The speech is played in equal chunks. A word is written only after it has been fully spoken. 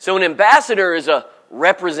So an ambassador is a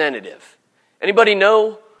representative. Anybody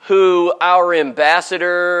know who our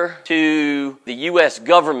ambassador to the U.S.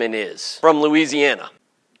 government is from Louisiana?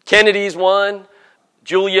 Kennedy's one,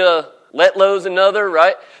 Julia Letlow's another,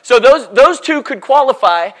 right? So those two could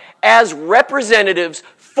qualify as representatives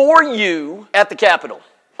for you at the Capitol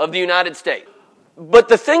of the United States. But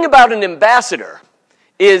the thing about an ambassador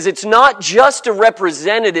is it's not just a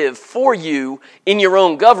representative for you in your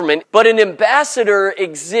own government, but an ambassador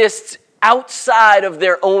exists outside of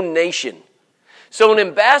their own nation. So an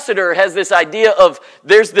ambassador has this idea of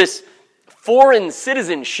there's this foreign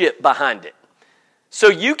citizenship behind it. So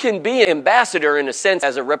you can be an ambassador in a sense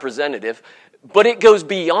as a representative, but it goes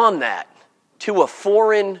beyond that to a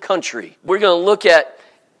foreign country. We're going to look at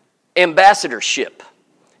ambassadorship.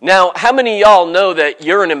 Now, how many of y'all know that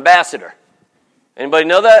you're an ambassador? Anybody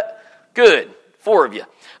know that? Good. 4 of you.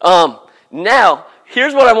 Now,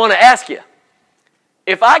 here's what I want to ask you.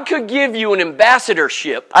 If I could give you an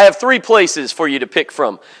ambassadorship, I have 3 places for you to pick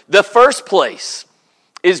from. The first place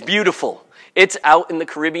is beautiful. It's out in the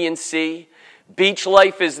Caribbean Sea. Beach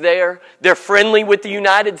life is there. They're friendly with the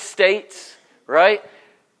United States, right?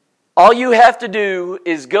 All you have to do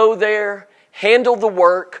is go there, handle the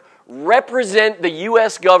work, represent the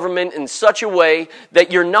U.S. government in such a way that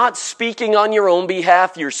you're not speaking on your own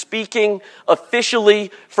behalf. You're speaking officially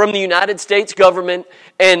from the United States government,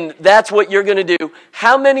 and that's what you're going to do.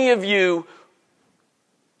 How many of you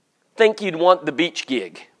think you'd want the beach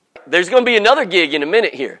gig? There's going to be another gig in a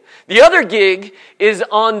minute here. The other gig is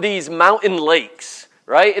on these mountain lakes,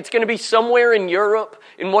 right? It's going to be somewhere in Europe,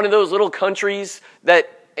 in one of those little countries that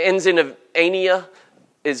ends in Ania,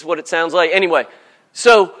 is what it sounds like. Anyway,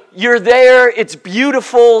 so you're there, it's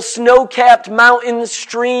beautiful, snow-capped mountains,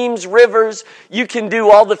 streams, rivers. You can do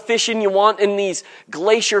all the fishing you want in these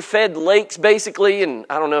glacier-fed lakes, basically. And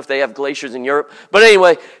I don't know if they have glaciers in Europe. But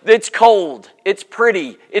anyway, it's cold, it's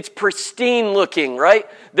pretty, it's pristine looking, right?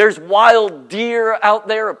 There's wild deer out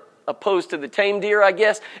there, opposed to the tame deer, I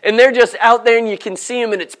guess. And they're just out there and you can see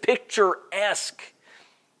them and it's picturesque.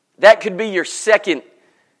 That could be your second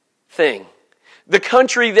thing. The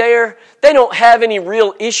country there, they don't have any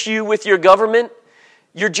real issue with your government.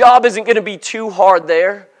 Your job isn't going to be too hard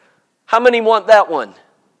there. How many want that one?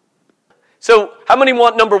 So, how many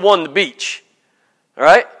want number 1, the beach? All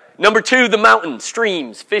right. Number 2, the mountain,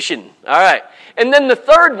 streams, fishing. All right. And then the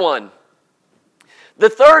third one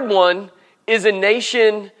is a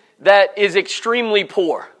nation that is extremely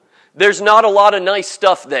poor. There's not a lot of nice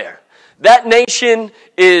stuff there. That nation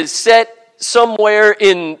is set somewhere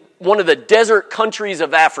in one of the desert countries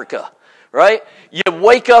of Africa, right? You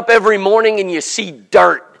wake up every morning and you see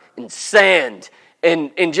dirt and sand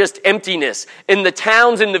and just emptiness. And the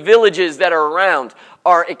towns and the villages that are around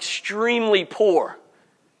are extremely poor.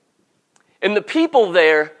 And the people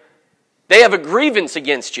there, they have a grievance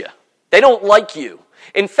against you. They don't like you.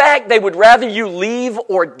 In fact, they would rather you leave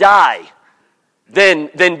or die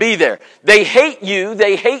than be there. They hate you,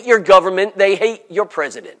 they hate your government, they hate your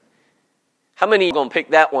president. How many are going to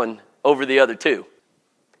pick that one over the other 2?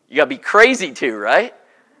 You got to be crazy to, right?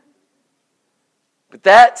 But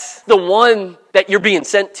that's the one that you're being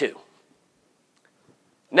sent to.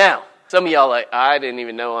 Now, some of y'all are like, I didn't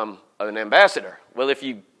even know I'm an ambassador. Well, if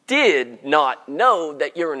you did not know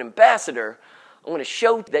that you're an ambassador, I'm going to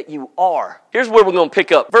show that you are. Here's where we're going to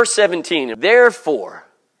pick up. Verse 17. Therefore,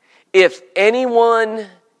 if anyone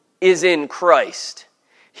is in Christ,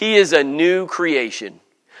 he is a new creation.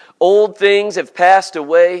 Old things have passed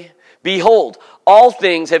away. Behold, all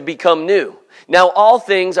things have become new. Now all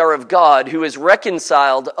things are of God, who has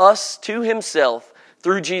reconciled us to himself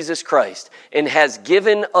through Jesus Christ, and has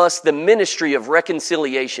given us the ministry of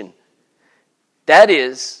reconciliation. That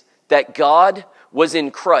is, that God was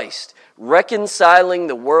in Christ, reconciling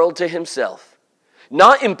the world to himself,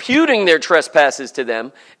 not imputing their trespasses to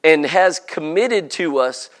them, and has committed to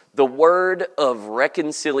us the word of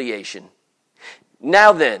reconciliation.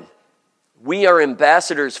 Now then, we are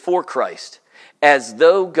ambassadors for Christ, as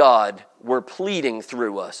though God were pleading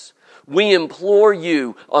through us. We implore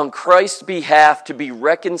you on Christ's behalf to be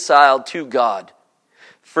reconciled to God.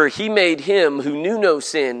 For he made him who knew no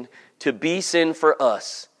sin to be sin for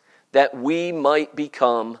us, that we might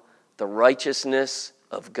become the righteousness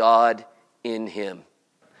of God in him.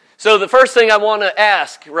 So the first thing I want to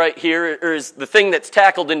ask right here is the thing that's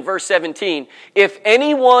tackled in verse 17. If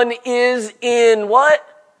anyone is in what?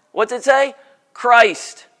 What's it say?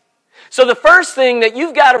 Christ. So the first thing that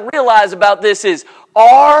you've got to realize about this is,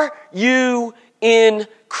 are you in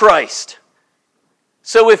Christ?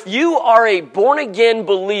 So if you are a born-again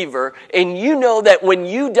believer and you know that when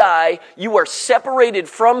you die, you are separated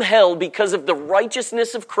from hell because of the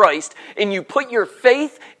righteousness of Christ, and you put your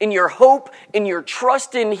faith and your hope and your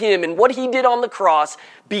trust in Him and what He did on the cross,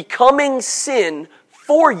 becoming sin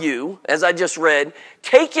for you, as I just read,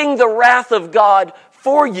 taking the wrath of God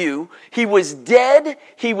for you, He was dead,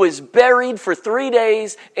 He was buried for 3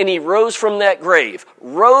 days, and He rose from that grave.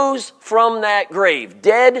 Rose from that grave.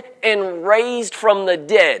 Dead and raised from the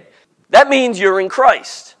dead. That means you're in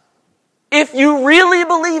Christ. If you really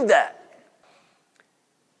believe that.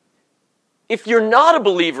 If you're not a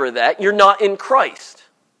believer of that, you're not in Christ.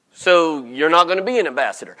 So you're not going to be an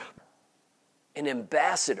ambassador. An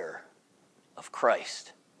ambassador of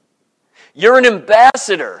Christ. You're an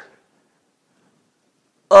ambassador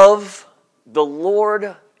of the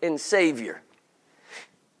Lord and Savior.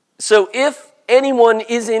 So if anyone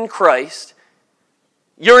is in Christ,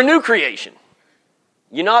 you're a new creation.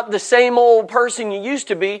 You're not the same old person you used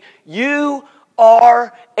to be. You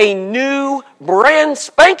are a new, brand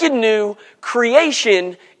spanking new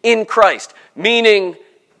creation in Christ. Meaning,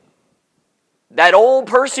 that old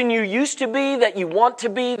person you used to be, that you want to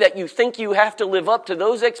be, that you think you have to live up to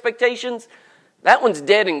those expectations, that one's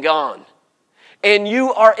dead and gone. And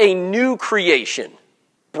you are a new creation.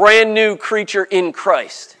 Brand new creature in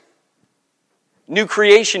Christ. New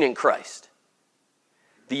creation in Christ.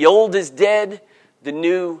 The old is dead, the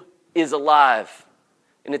new is alive.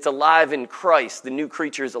 And it's alive in Christ. The new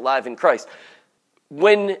creature is alive in Christ.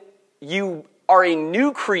 When you are a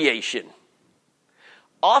new creation,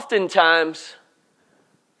 oftentimes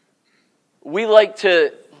we like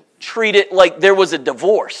to treat it like there was a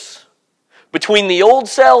divorce between the old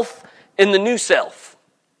self and the new self.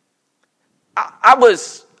 I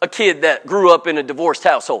was a kid that grew up in a divorced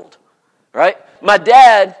household, right? My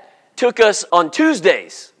dad took us on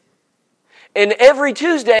Tuesdays. And every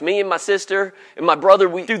Tuesday, me and my sister and my brother,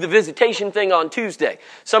 we do the visitation thing on Tuesday.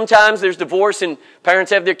 Sometimes there's divorce and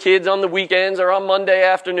parents have their kids on the weekends or on Monday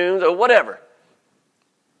afternoons or whatever.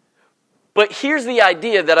 But here's the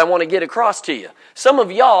idea that I want to get across to you. Some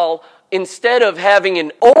of y'all, instead of having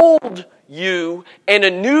an old you and a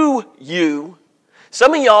new you,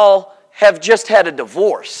 some of y'all have just had a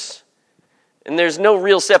divorce. And there's no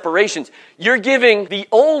real separations. You're giving the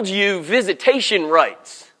old you visitation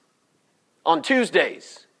rights on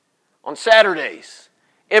Tuesdays, on Saturdays,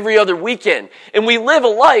 every other weekend. And we live a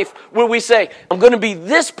life where we say, I'm going to be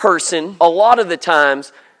this person a lot of the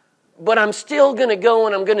times, but I'm still going to go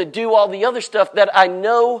and I'm going to do all the other stuff that I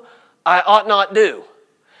know I ought not do.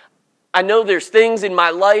 I know there's things in my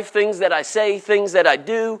life, things that I say, things that I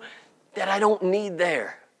do that I don't need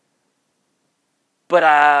there. But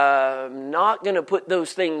I'm not going to put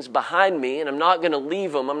those things behind me and I'm not going to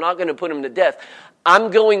leave them. I'm not going to put them to death. I'm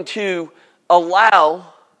going to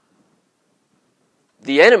allow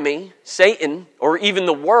the enemy, Satan, or even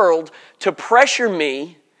the world to pressure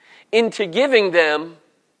me into giving them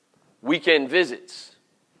weekend visits,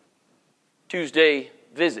 Tuesday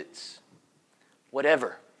visits,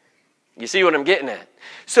 whatever. You see what I'm getting at?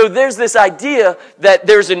 So there's this idea that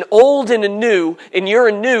there's an old and a new, and you're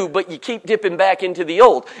a new, but you keep dipping back into the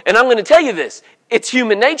old. And I'm going to tell you this. It's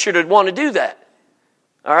human nature to want to do that.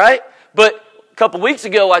 All right? But a couple weeks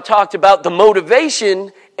ago, I talked about the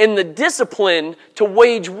motivation and the discipline to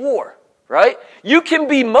wage war. Right? You can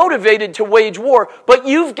be motivated to wage war, but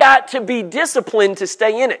you've got to be disciplined to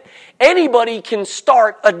stay in it. Anybody can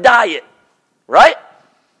start a diet. Right?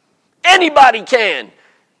 Anybody can.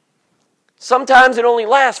 Sometimes it only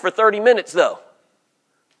lasts for 30 minutes, though.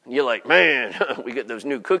 And you're like, man, we got those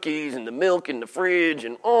new cookies and the milk in the fridge.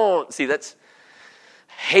 And see, that's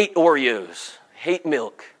hate Oreos, hate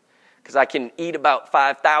milk, because I can eat about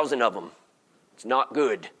 5,000 of them. It's not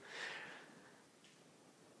good.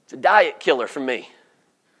 It's a diet killer for me.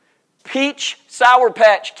 Peach Sour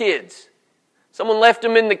Patch Kids. Someone left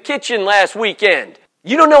them in the kitchen last weekend.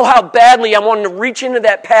 You don't know how badly I wanted to reach into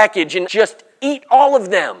that package and just eat all of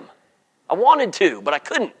them. I wanted to, but I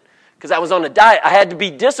couldn't because I was on a diet. I had to be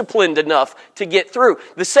disciplined enough to get through.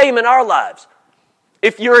 The same in our lives.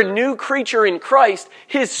 If you're a new creature in Christ,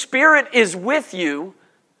 His Spirit is with you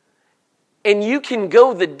and you can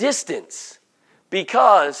go the distance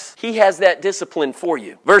because He has that discipline for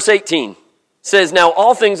you. Verse 18 says, now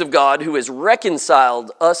all things of God who has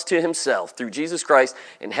reconciled us to Himself through Jesus Christ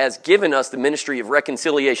and has given us the ministry of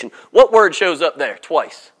reconciliation. What word shows up there?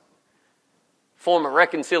 Twice. Form of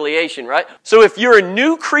reconciliation, right? So if you're a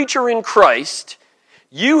new creature in Christ,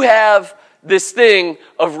 you have this thing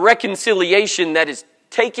of reconciliation that is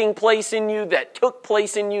taking place in you, that took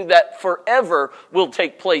place in you, that forever will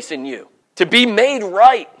take place in you. To be made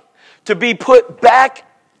right, to be put back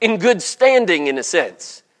in good standing in a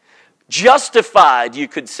sense. Justified, you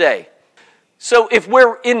could say. So if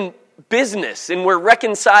we're in business and we're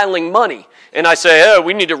reconciling money, and I say, oh,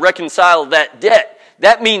 we need to reconcile that debt,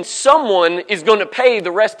 that means someone is going to pay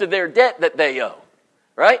the rest of their debt that they owe,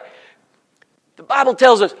 right? The Bible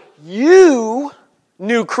tells us, you,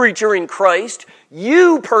 new creature in Christ,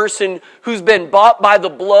 you person who's been bought by the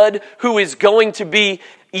blood, who is going to be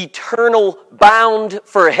eternal bound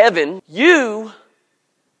for heaven, you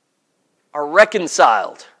are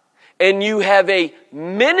reconciled. And you have a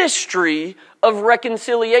ministry of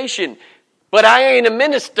reconciliation. But I ain't a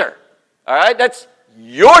minister. All right? That's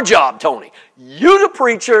your job, Tony. You the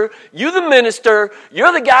preacher. You the minister.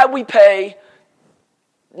 You're the guy we pay.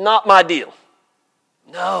 Not my deal.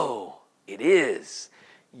 No, it is.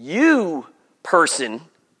 You, person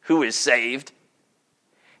who is saved,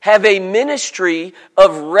 have a ministry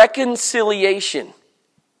of reconciliation.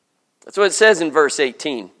 That's what it says in verse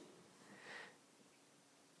 18.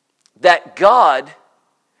 That God,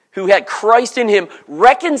 who had Christ in him,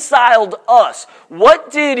 reconciled us.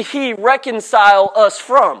 What did he reconcile us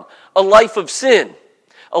from? A life of sin.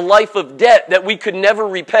 A life of debt that we could never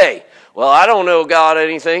repay. Well, I don't owe God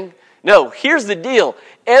anything. No, here's the deal.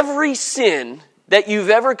 Every sin that you've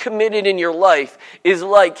ever committed in your life is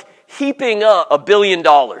like heaping up $1 billion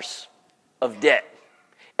of debt.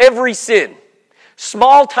 Every sin.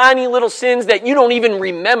 Small, tiny little sins that you don't even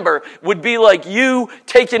remember would be like you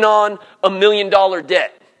taking on $1 million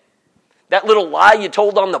debt. That little lie you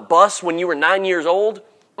told on the bus when you were 9 years old,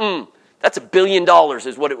 that's $1 billion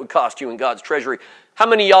is what it would cost you in God's treasury. How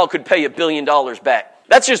many of y'all could pay $1 billion back?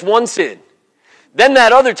 That's just one sin. Then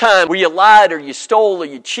that other time where you lied or you stole or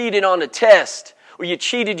you cheated on a test or you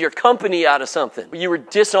cheated your company out of something, or you were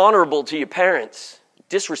dishonorable to your parents.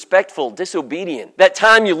 Disrespectful, disobedient. That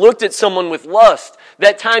time you looked at someone with lust.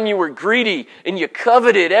 That time you were greedy and you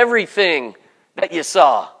coveted everything that you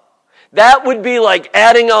saw. That would be like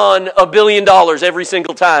adding on $1 billion every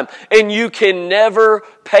single time. And you can never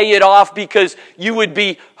pay it off because you would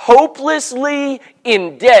be hopelessly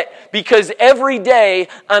in debt. Because every day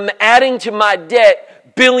I'm adding to my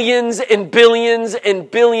debt billions and billions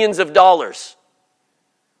and billions of dollars.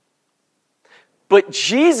 But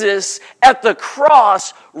Jesus at the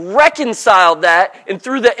cross reconciled that and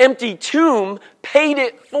through the empty tomb paid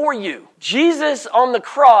it for you. Jesus on the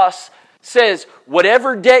cross says,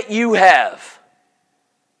 whatever debt you have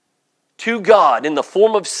to God in the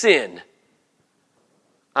form of sin,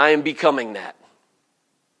 I am becoming that.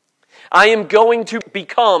 I am going to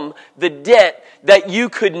become the debt that you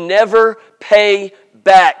could never pay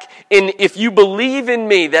back. And if you believe in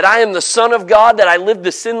me, that I am the Son of God, that I lived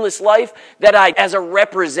the sinless life, that I, as a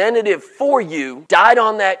representative for you, died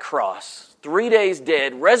on that cross, 3 days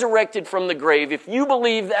dead, resurrected from the grave, if you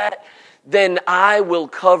believe that, then I will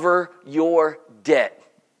cover your debt.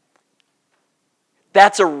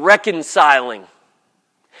 That's a reconciling.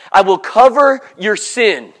 I will cover your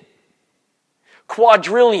sin.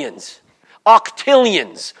 Quadrillions,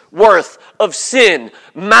 octillions worth of sin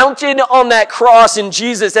mounted on that cross in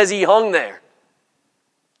Jesus as he hung there.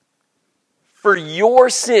 For your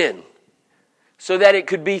sin, so that it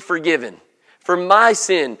could be forgiven. For my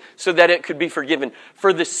sin, so that it could be forgiven.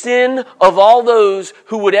 For the sin of all those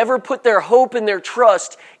who would ever put their hope and their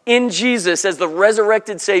trust in Jesus as the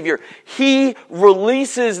resurrected Savior. He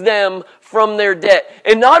releases them from their debt.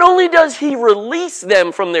 And not only does he release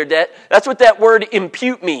them from their debt, that's what that word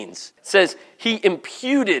impute means. It says he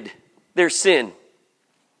imputed their sin.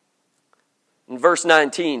 In verse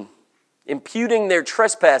 19, imputing their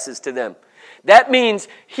trespasses to them. That means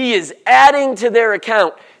he is adding to their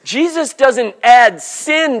account. Jesus doesn't add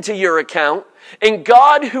sin to your account. And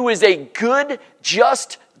God, who is a good,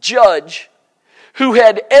 just judge, who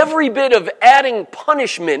had every bit of adding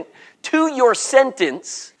punishment to your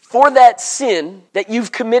sentence for that sin that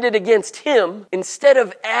you've committed against him, instead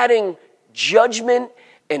of adding judgment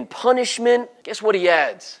and punishment, guess what he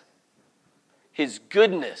adds? His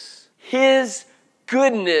goodness. His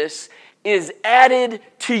goodness is added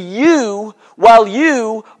to you while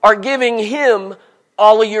you are giving him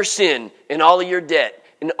all of your sin and all of your debt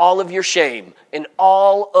and all of your shame and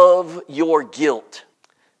all of your guilt.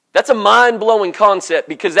 That's a mind-blowing concept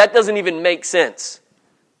because that doesn't even make sense.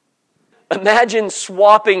 Imagine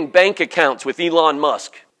swapping bank accounts with Elon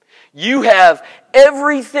Musk. You have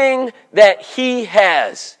everything that he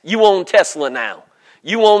has. You own Tesla now.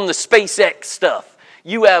 You own the SpaceX stuff.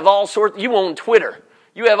 You have all sorts, you own Twitter.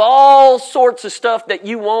 You have all sorts of stuff that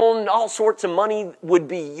you own, all sorts of money would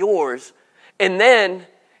be yours. And then,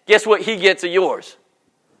 guess what he gets of yours?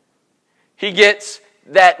 He gets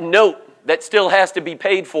that note that still has to be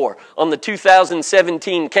paid for on the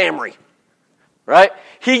 2017 Camry. Right?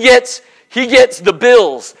 He gets the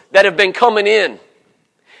bills that have been coming in.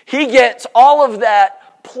 He gets all of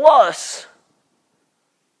that plus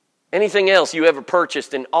anything else you ever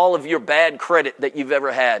purchased and all of your bad credit that you've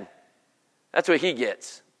ever had. That's what he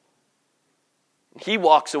gets. He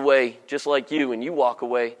walks away just like you, and you walk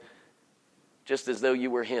away just as though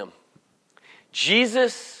you were him.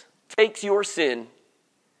 Jesus takes your sin and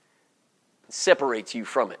separates you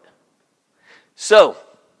from it. So,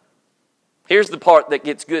 here's the part that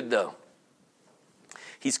gets good though.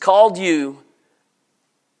 He's called you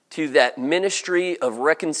to that ministry of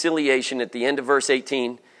reconciliation at the end of verse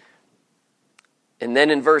 18. And then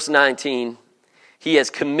in verse 19, he has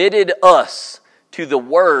committed us to the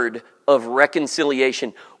word of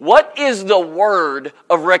reconciliation. What is the word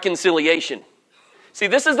of reconciliation? See,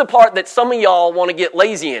 this is the part that some of y'all want to get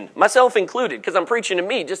lazy in, myself included, because I'm preaching to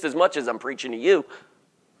me just as much as I'm preaching to you.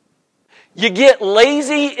 You get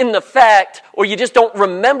lazy in the fact, or you just don't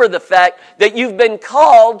remember the fact, that you've been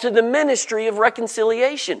called to the ministry of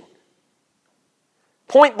reconciliation.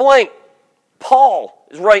 Point blank, Paul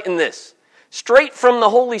is writing this, straight from the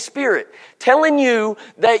Holy Spirit, telling you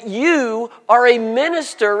that you are a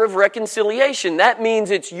minister of reconciliation. That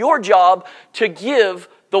means it's your job to give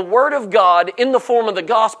the Word of God in the form of the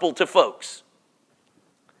gospel to folks.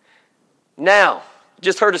 Now,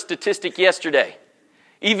 just heard a statistic yesterday.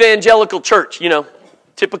 Evangelical church,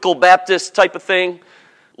 typical Baptist type of thing.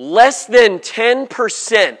 Less than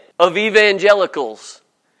 10% of evangelicals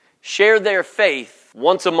share their faith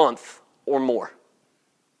once a month or more.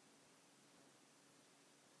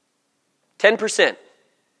 10%.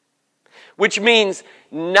 Which means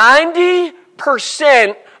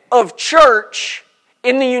 90% of church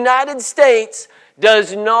in the United States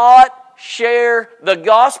does not share the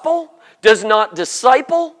gospel, does not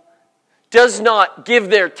disciple, does not give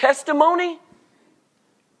their testimony.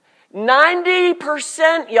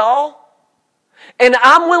 90%, y'all. And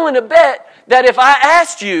I'm willing to bet that if I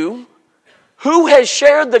asked you who has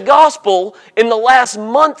shared the gospel in the last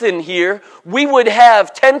month in here, we would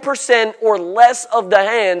have 10% or less of the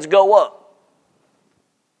hands go up.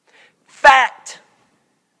 Fact.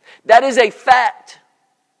 That is a fact.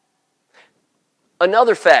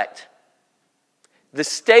 Another fact. The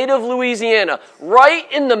state of Louisiana, right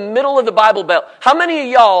in the middle of the Bible Belt. How many of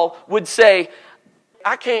y'all would say,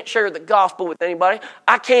 I can't share the gospel with anybody.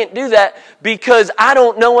 I can't do that because I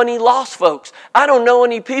don't know any lost folks. I don't know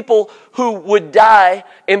any people who would die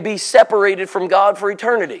and be separated from God for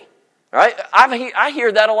eternity. All right? I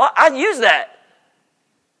hear that a lot. I use that.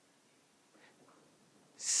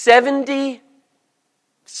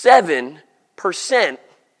 77%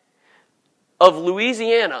 of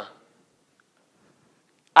Louisiana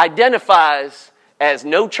identifies as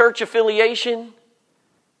no church affiliation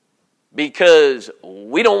because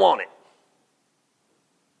we don't want it.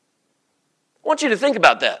 I want you to think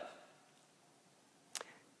about that.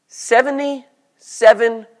 77%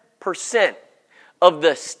 of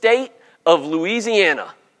the state of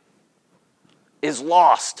Louisiana is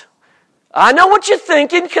lost. I know what you're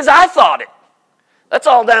thinking because I thought it. That's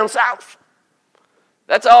all down south.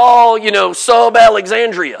 That's all,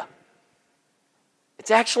 sub-Alexandria.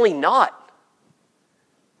 It's actually not.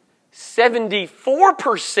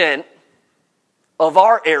 74% of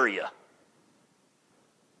our area,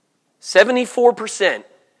 74%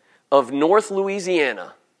 of North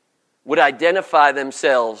Louisiana would identify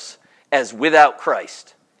themselves as without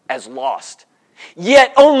Christ, as lost.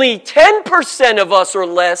 Yet only 10% of us or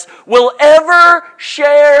less will ever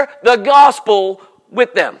share the gospel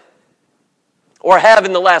with them, or have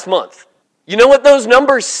in the last month. You know what those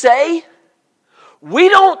numbers say? We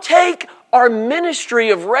don't take our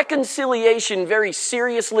ministry of reconciliation very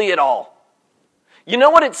seriously at all. You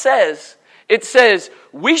know what it says? It says,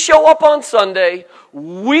 we show up on Sunday,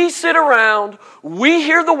 we sit around, we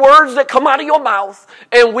hear the words that come out of your mouth,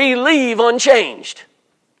 and we leave unchanged.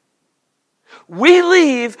 We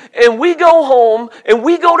leave and we go home and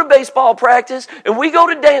we go to baseball practice and we go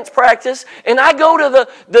to dance practice and I go to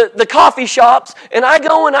the coffee shops and I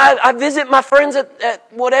go and I visit my friends at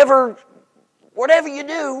whatever you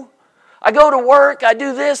do. I go to work, I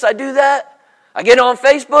do this, I do that. I get on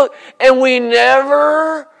Facebook and we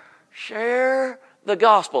never share the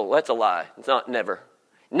gospel. That's a lie. It's not never.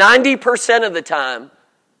 90% of the time,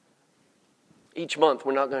 each month,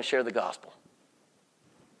 we're not going to share the gospel.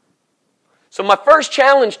 So my first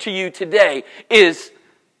challenge to you today is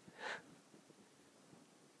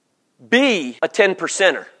be a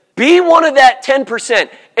 10%er. Be one of that 10%.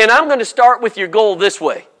 And I'm going to start with your goal this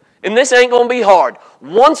way. And this ain't going to be hard.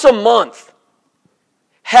 Once a month,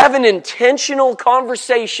 have an intentional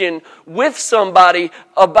conversation with somebody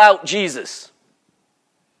about Jesus.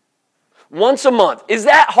 Once a month. Is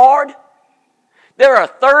that hard? There are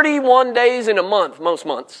 31 days in a month, most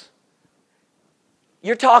months.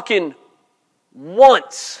 You're talking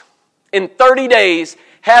once in 30 days,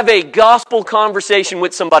 have a gospel conversation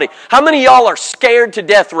with somebody. How many of y'all are scared to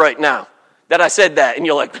death right now that I said that? And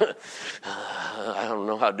you're like, I don't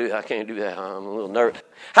know how to do that. I can't do that. I'm a little nervous.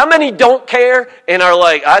 How many don't care and are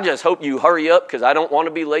like, I just hope you hurry up because I don't want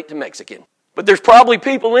to be late to Mexican? But there's probably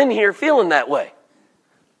people in here feeling that way.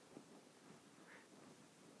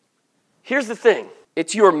 Here's the thing.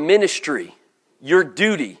 It's your ministry, your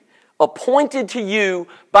duty, appointed to you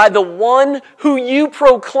by the one who you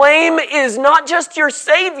proclaim is not just your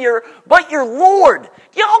Savior, but your Lord.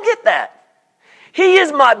 Y'all get that? He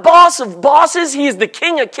is my boss of bosses. He is the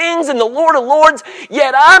King of kings and the Lord of lords.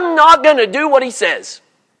 Yet I'm not going to do what He says.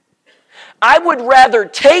 I would rather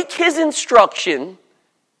take His instruction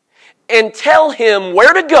and tell Him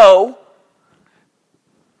where to go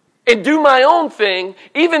and do my own thing,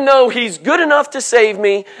 even though He's good enough to save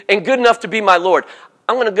me and good enough to be my Lord.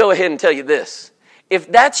 I'm going to go ahead and tell you this.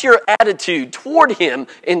 If that's your attitude toward Him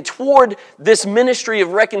and toward this ministry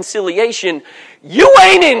of reconciliation, you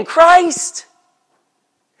ain't in Christ.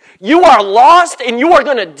 You are lost and you are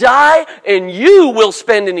going to die and you will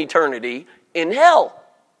spend an eternity in hell.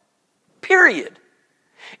 Period.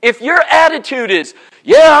 If your attitude is,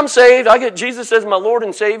 yeah, I'm saved, I get Jesus as my Lord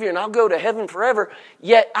and Savior and I'll go to heaven forever,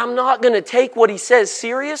 yet I'm not going to take what He says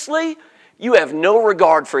seriously, you have no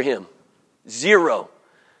regard for Him. Zero.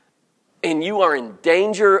 And you are in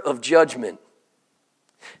danger of judgment.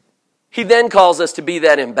 He then calls us to be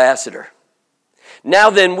that ambassador.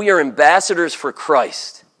 Now then, we are ambassadors for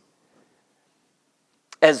Christ,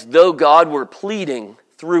 as though God were pleading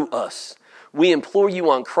through us. We implore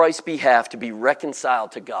you on Christ's behalf to be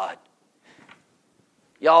reconciled to God.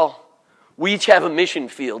 Y'all, we each have a mission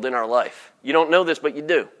field in our life. You don't know this, but you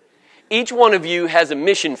do. Each one of you has a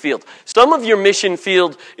mission field. Some of your mission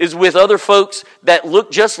field is with other folks that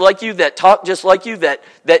look just like you, that talk just like you, that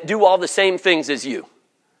do all the same things as you.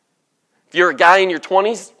 If you're a guy in your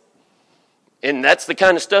 20s, and that's the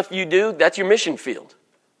kind of stuff you do, that's your mission field.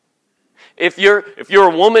 If you're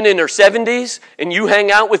a woman in her 70s, and you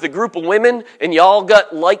hang out with a group of women, and y'all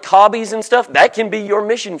got like hobbies and stuff, that can be your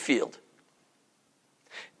mission field.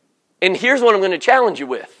 And here's what I'm going to challenge you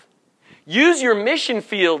with. Use your mission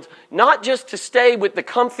field not just to stay with the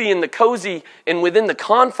comfy and the cozy and within the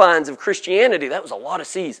confines of Christianity. That was a lot of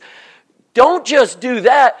C's. Don't just do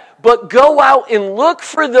that, but go out and look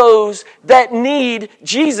for those that need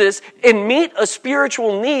Jesus and meet a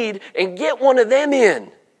spiritual need and get one of them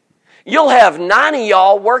in. You'll have 9 of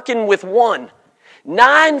y'all working with one.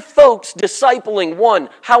 9 folks discipling one.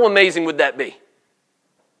 How amazing would that be?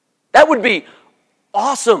 That would be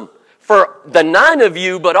awesome. For the 9 of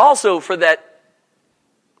you, but also for that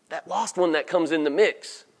lost one that comes in the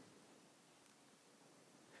mix.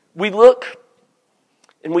 We look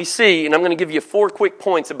and we see, and I'm going to give you 4 quick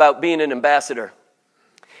points about being an ambassador.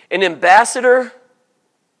 An ambassador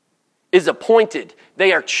is appointed.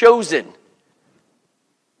 They are chosen.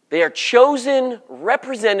 They are chosen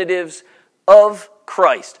representatives of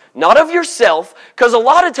Christ. Not of yourself, because a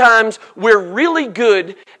lot of times we're really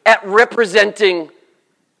good at representing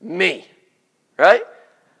me, right?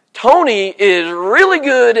 Tony is really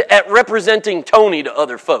good at representing Tony to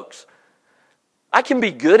other folks. I can be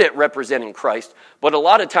good at representing Christ, but a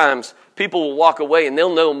lot of times people will walk away and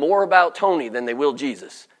they'll know more about Tony than they will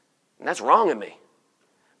Jesus. And that's wrong of me,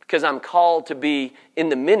 because I'm called to be in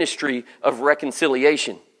the ministry of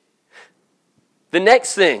reconciliation. The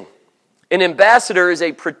next thing, an ambassador is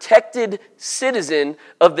a protected citizen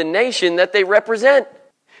of the nation that they represent.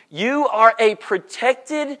 You are a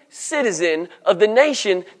protected citizen of the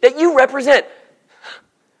nation that you represent.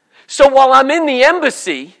 So while I'm in the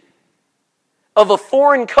embassy of a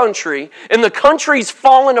foreign country and the country's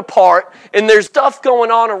falling apart and there's stuff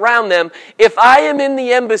going on around them, if I am in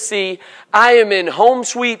the embassy, I am in home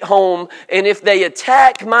sweet home, and if they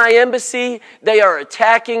attack my embassy, they are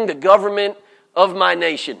attacking the government of my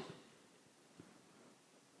nation.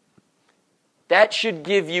 That should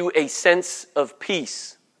give you a sense of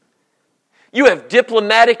peace. You have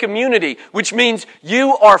diplomatic immunity, which means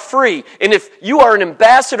you are free. And if you are an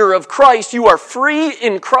ambassador of Christ, you are free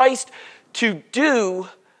in Christ to do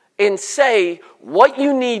and say what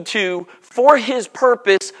you need to for His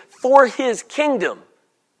purpose, for His kingdom.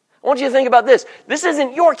 I want you to think about this. This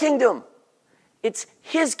isn't your kingdom. It's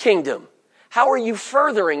His kingdom. How are you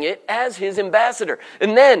furthering it as His ambassador?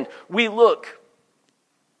 And then we look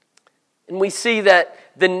and we see that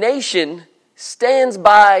the nation stands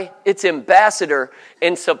by its ambassador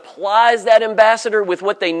and supplies that ambassador with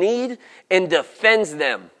what they need and defends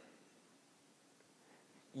them.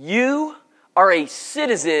 You are a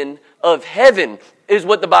citizen of heaven, is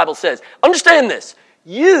what the Bible says. Understand this.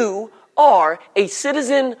 You are a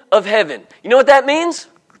citizen of heaven. You know what that means?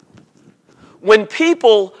 When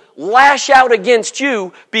people lash out against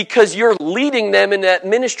you because you're leading them in that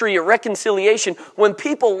ministry of reconciliation, when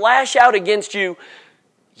people lash out against you,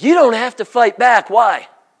 you don't have to fight back. Why?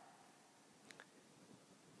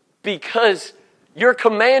 Because your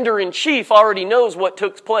commander-in-chief already knows what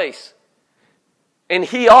took place. And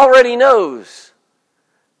he already knows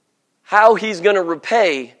how he's going to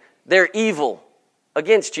repay their evil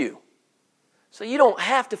against you. So you don't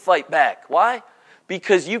have to fight back. Why?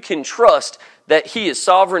 Because you can trust that he is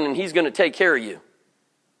sovereign and he's going to take care of you.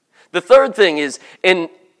 The third thing is,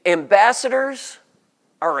 ambassadors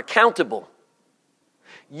are accountable.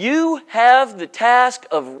 You have the task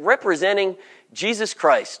of representing Jesus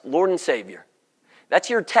Christ, Lord and Savior. That's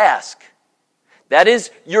your task. That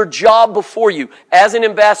is your job before you as an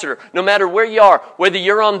ambassador, no matter where you are, whether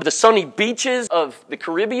you're on the sunny beaches of the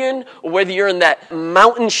Caribbean or whether you're in that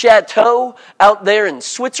mountain chateau out there in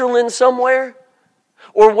Switzerland somewhere,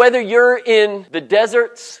 or whether you're in the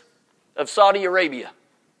deserts of Saudi Arabia.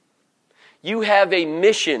 You have a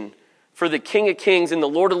mission for the King of Kings and the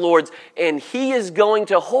Lord of Lords, and He is going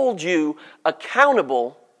to hold you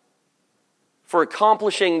accountable for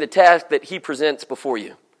accomplishing the task that He presents before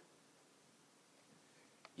you.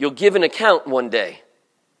 You'll give an account one day.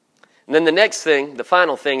 And then the next thing, the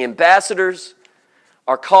final thing, ambassadors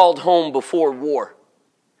are called home before war.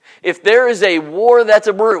 If there is a war that's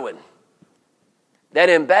a brewing, that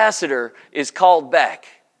ambassador is called back.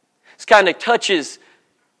 This kind of touches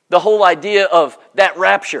the whole idea of that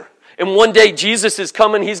rapture. And one day Jesus is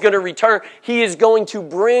coming, He's going to return. He is going to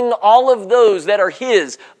bring all of those that are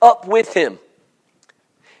His up with Him.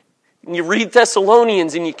 And you read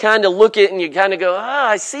Thessalonians and you kind of look at it and you kind of go,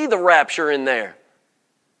 I see the rapture in there.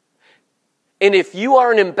 And if you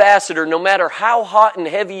are an ambassador, no matter how hot and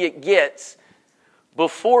heavy it gets,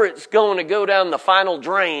 before it's going to go down the final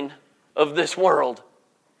drain of this world,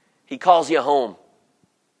 He calls you home.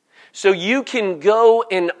 So you can go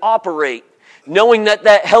and operate knowing that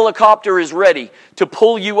that helicopter is ready to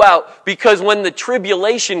pull you out, because when the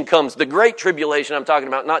tribulation comes, the great tribulation I'm talking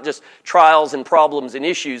about, not just trials and problems and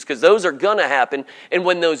issues, because those are going to happen, and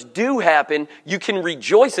when those do happen, you can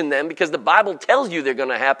rejoice in them because the Bible tells you they're going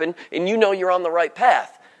to happen and you know you're on the right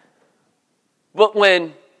path. But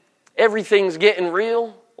when everything's getting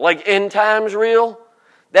real, like end times real,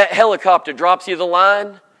 that helicopter drops you the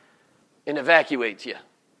line and evacuates you.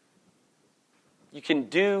 You can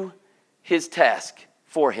do His task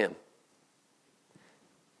for Him.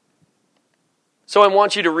 So I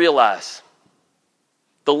want you to realize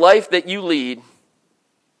the life that you lead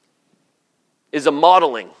is a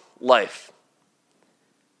modeling life.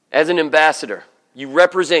 As an ambassador, you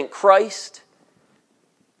represent Christ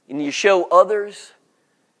and you show others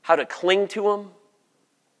how to cling to Him,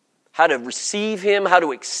 how to receive Him, how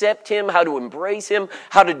to accept Him, how to embrace Him,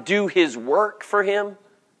 how to do His work for Him,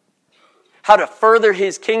 how to further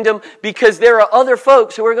His kingdom, because there are other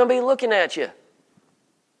folks who are going to be looking at you.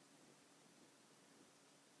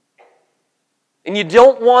 And you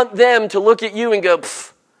don't want them to look at you and go,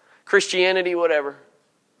 Christianity, whatever.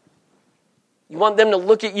 You want them to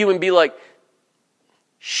look at you and be like,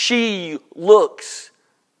 she looks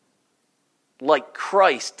like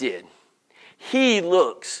Christ did. He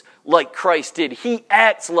looks like Christ did. He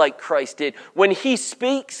acts like Christ did. When He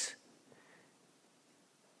speaks,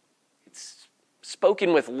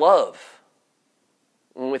 spoken with love,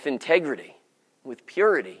 and with integrity, with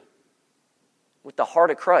purity, with the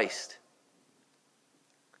heart of Christ.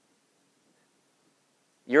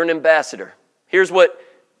 You're an ambassador. Here's what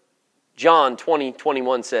John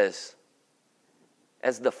 20:21 says.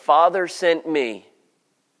 As the Father sent me,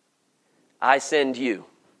 I send you.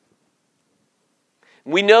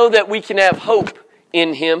 We know that we can have hope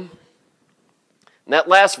in Him. And that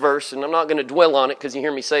last verse, and I'm not going to dwell on it because you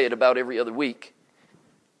hear me say it about every other week.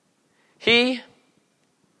 He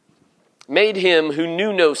made Him who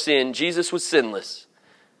knew no sin, Jesus was sinless,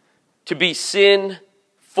 to be sin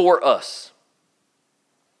for us,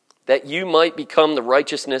 that you might become the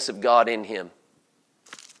righteousness of God in Him.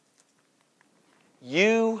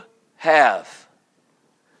 You have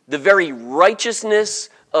the very righteousness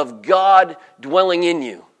of God dwelling in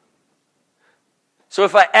you. So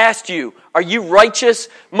if I asked you, are you righteous?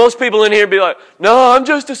 Most people in here would be like, no, I'm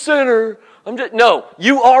just a sinner. No,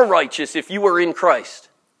 you are righteous if you are in Christ.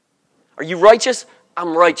 Are you righteous?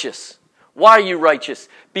 I'm righteous. Why are you righteous?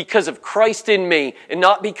 Because of Christ in me, and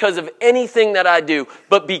not because of anything that I do,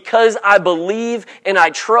 but because I believe and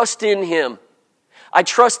I trust in Him. I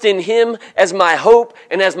trust in Him as my hope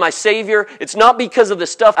and as my Savior. It's not because of the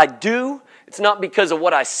stuff I do. It's not because of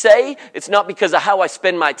what I say. It's not because of how I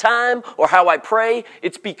spend my time or how I pray.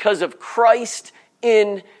 It's because of Christ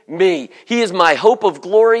in me. He is my hope of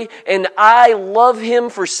glory, and I love Him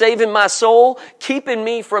for saving my soul, keeping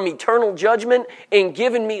me from eternal judgment, and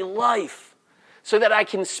giving me life so that I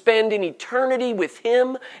can spend an eternity with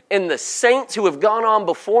Him and the saints who have gone on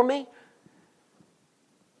before me.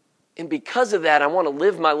 And because of that, I want to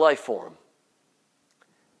live my life for Him.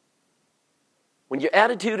 When your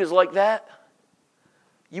attitude is like that,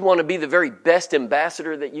 you want to be the very best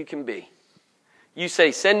ambassador that you can be. You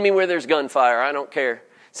say, send me where there's gunfire, I don't care.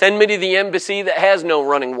 Send me to the embassy that has no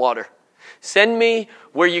running water. Send me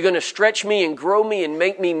where you're going to stretch me and grow me and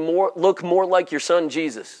make me look more like your Son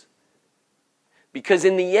Jesus. Because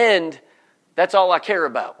in the end, that's all I care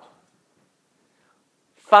about.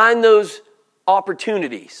 Find those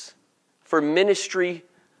opportunities for ministry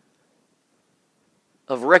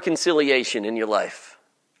of reconciliation in your life.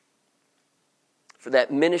 For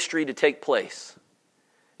that ministry to take place.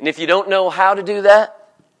 And if you don't know how to do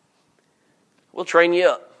that, we'll train you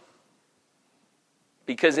up.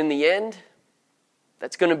 Because in the end,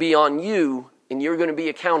 that's going to be on you, and you're going to be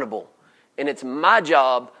accountable. And it's my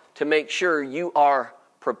job to make sure you are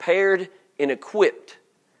prepared and equipped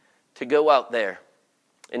to go out there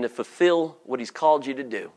and to fulfill what He's called you to do.